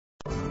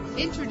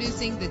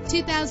Introducing the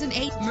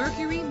 2008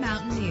 Mercury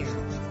Mountaineer.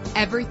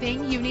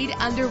 Everything you need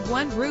under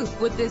one roof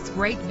with this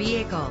great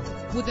vehicle.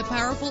 With a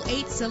powerful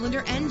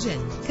 8-cylinder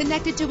engine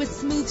connected to a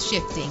smooth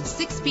shifting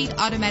 6-speed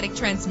automatic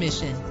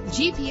transmission,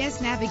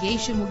 GPS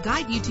navigation will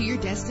guide you to your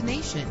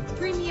destination.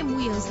 Premium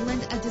wheels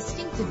lend a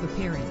distinctive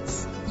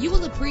appearance. You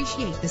will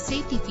appreciate the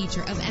safety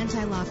feature of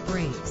anti-lock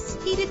brakes.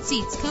 Heated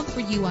seats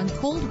comfort you on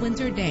cold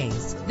winter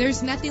days.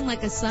 There's nothing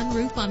like a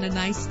sunroof on a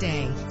nice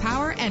day.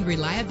 Power and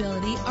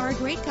reliability are a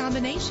great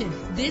combination.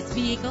 This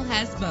vehicle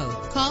has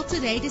both. Call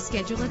today to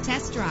schedule a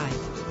test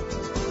drive.